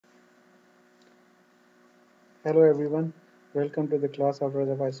Hello everyone, welcome to the class of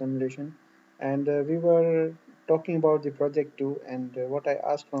Reservoir simulation. And we were talking about the project 2 and what I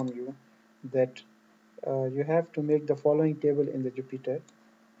asked from you that you have to make the following table in the Jupyter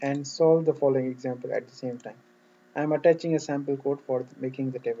and solve the following example at the same time. I am attaching a sample code for making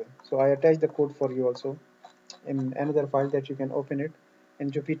the table. So I attach the code for you also in another file that you can open it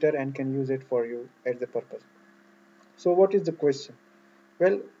in Jupyter and can use it for you at the purpose. So what is the question?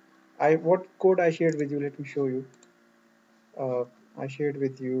 Well, what code I shared with you, let me show you. Uh, I shared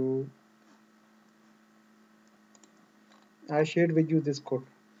with you I shared with you this code.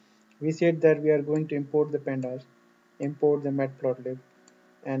 We said that we are going to import the pandas, import the matplotlib,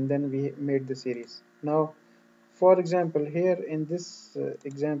 and then we made the series. Now, for example, here in this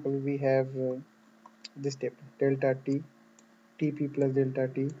example, we have this table, delta t, tp plus delta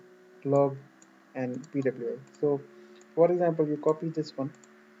t, log, and pwi. So, for example, you copy this one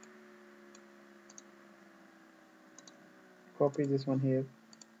here,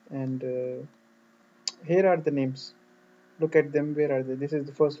 and here are the names. Look at them. Where are they? This is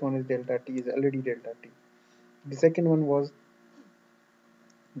the first one is delta t, is already delta t. The second one was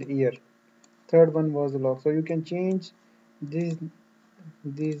the year. Third one was the log. So you can change these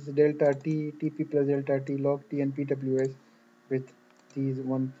these delta t, tp plus delta t, log t, and pws with these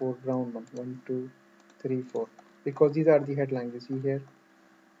 1 4 ground one, 1 2 3 4, because these are the headlines. You see here,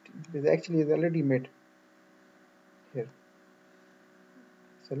 this actually is already made here.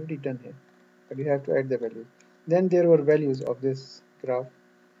 It's already done here, but you have to add the values. Then there were values of this graph.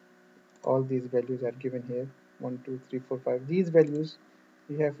 All these values are given here. 1 2 3 4 5. These values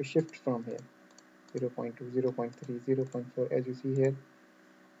you have to shift from here. 0 0.2, 0 0.3, 0 0.4, as you see here,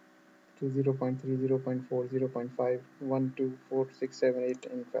 to 0 0.3, 0 0.4, 0 0.5, 1, 2, 4, 6, 7, 8,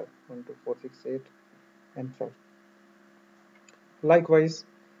 and 12. 1, 2, 4, 6, 8, and 12. Likewise,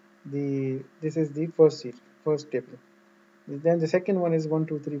 this is the first table. Then the second one is 1,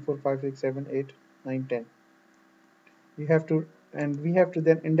 2, 3, 4, 5, 6, 7, 8, 9, 10. You have to, and we have to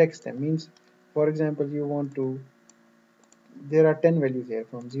then index them. Means, for example, you want to, there are 10 values here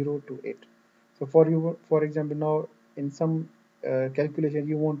from 0 to 8. So for you, for example, now in some calculation,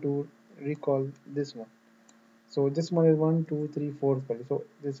 you want to recall this one. So this one is 1, 2, 3, fourth value. So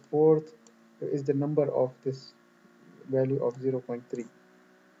this fourth is the number of this value of 0.3.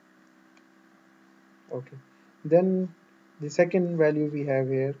 Okay. Then the second value we have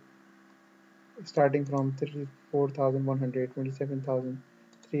here, starting from 34,100,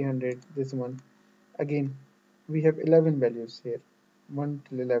 27,300, this one. Again, we have 11 values here, 1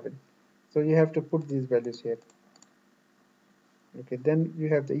 till 11. So you have to put these values here. Okay, then you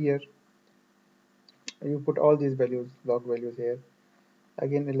have the year. You put all these values, log values here.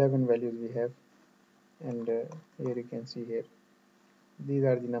 Again, 11 values we have, and here you can see here. These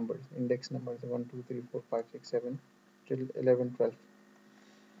are the numbers, index numbers 1, 2, 3, 4, 5, 6, 7 till 11, 12.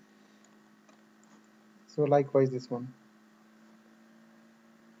 So likewise this one.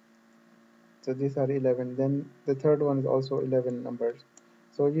 So these are 11. Then the third one is also 11 numbers.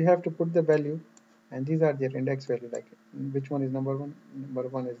 So you have to put the value, and these are their index value. Like which one is number one? Number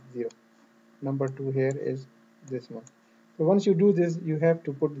one is 0. Number two here is this one. So once you do this, you have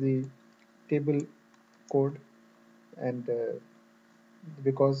to put the table code, and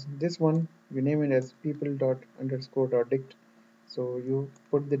because this one we name it as people dot underscore dot dict. So you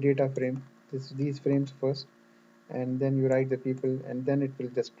put the data frame, these frames first, and then you write the people, and then it will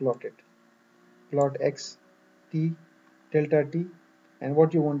just plot it. Plot x t delta t, and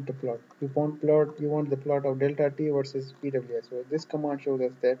what you want to plot. You want the plot of delta t versus pws. So this command shows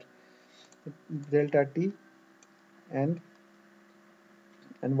us that delta t and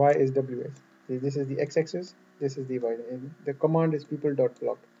y is ws. This is the x-axis. This is the y. And the command is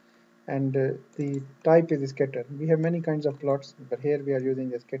people.plot, and the type is scatter. We have many kinds of plots, but here we are using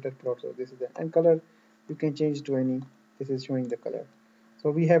the scatter plot. So this is the, and color you can change to any. This is showing the color. So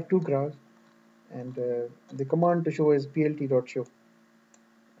we have two graphs, and the command to show is plt.show.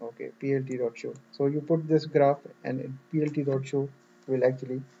 Okay, plt.show. So you put this graph, and plt.show will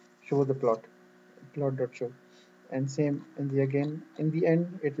actually show the plot.show, and same in the again in the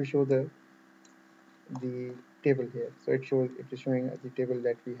end it will show the table here. So it is showing the table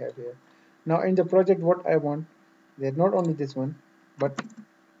that we have here. Now in the project, what I want, they're not only this one, but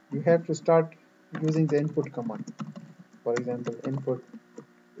you have to start using the input command. For example, input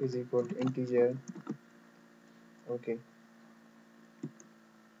is equal to integer. Okay,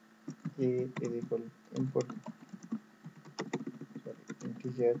 a is equal input, sorry,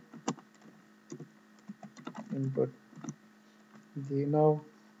 integer input. Now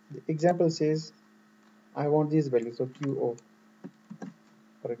the example says I want these values. So qo,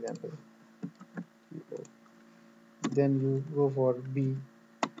 for example, qo. then you go for B,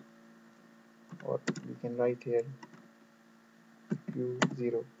 or we can write here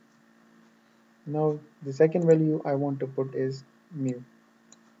Q0. Now the second value I want to put is mu.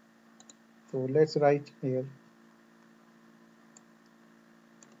 So let's write here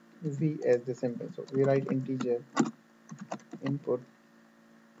V as the symbol. So we write integer input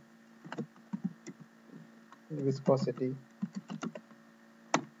viscosity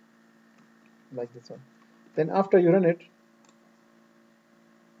like this one. Then after you run it,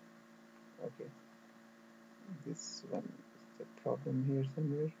 okay, this one is the problem here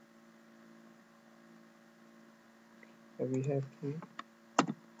somewhere. So we have to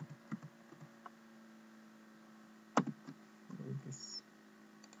do this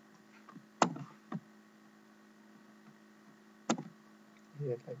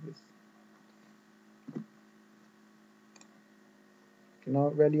here like this. Okay, now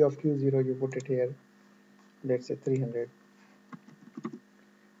value of Q0 you put it here, let's say 300.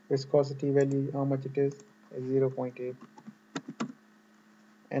 Viscosity value, how much it is 0.8.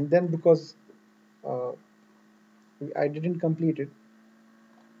 And then because uh, I didn't complete it,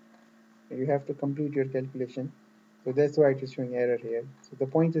 you have to complete your calculation, so that's why it is showing error here. So the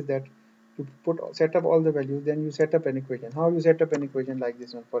point is that you set up all the values, then you set up an equation. How you set up an equation? Like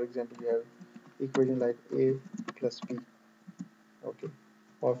this one, for example, you have equation like a plus b, okay,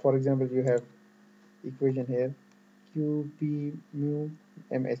 or for example you have equation here qp mu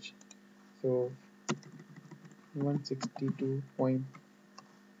mh, so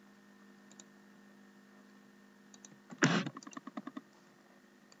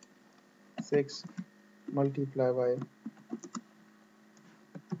 162.6 multiply by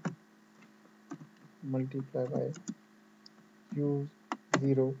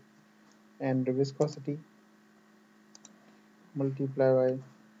q0 and viscosity multiply by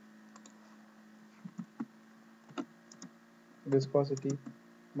viscosity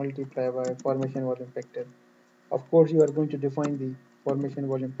multiply by formation volume factor. Of course, you are going to define the formation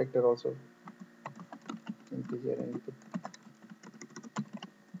volume factor also. Integer input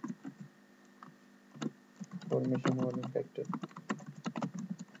formation volume factor.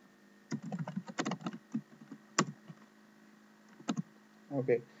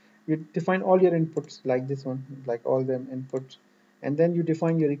 Okay, you define all your inputs like this one, like all them inputs, and then you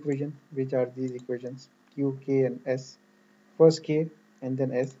define your equation, which are these equations q, k, and s. First k and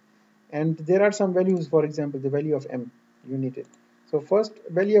then s, and there are some values. For example, the value of m you need it. So first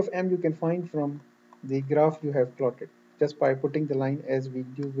value of m you can find from the graph you have plotted, just by putting the line as we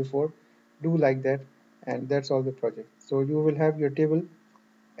do before. Do like that, and that's all the project. So you will have your table,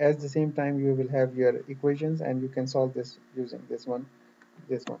 at the same time you will have your equations, and you can solve this using this one.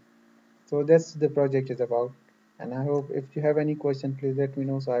 So that's the project is about, and I hope if you have any question, please let me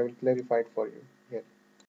know so I will clarify it for you here.